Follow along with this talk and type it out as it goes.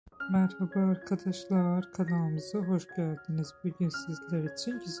Merhaba arkadaşlar, kanalımıza hoş geldiniz. Bugün sizler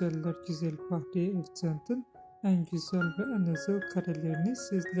için güzeller güzel Fahriye Evcen'in en güzel ve en özel karelerini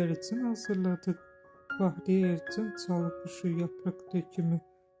sizler için hazırladık. Fahriye Evcen, Çalı Kuşu, Yaprak Dökümü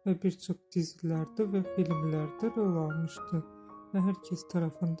ve birçok dizilerde ve filmlerde rol almıştı ve herkes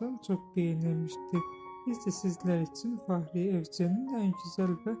tarafından çok beğenilmişti. Biz de sizler için Fahriye Evcen'in en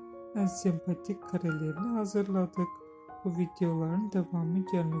güzel ve en sempatik karelerini hazırladık. Bu videoların devamı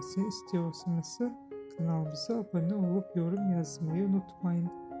gelmesini istiyorsanız kanalımıza abone olup yorum yazmayı unutmayın.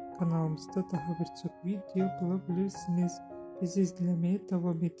 Kanalımızda daha birçok video bulabilirsiniz. Bizi izlemeye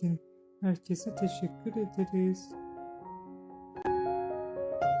devam edin. Herkese teşekkür ederiz.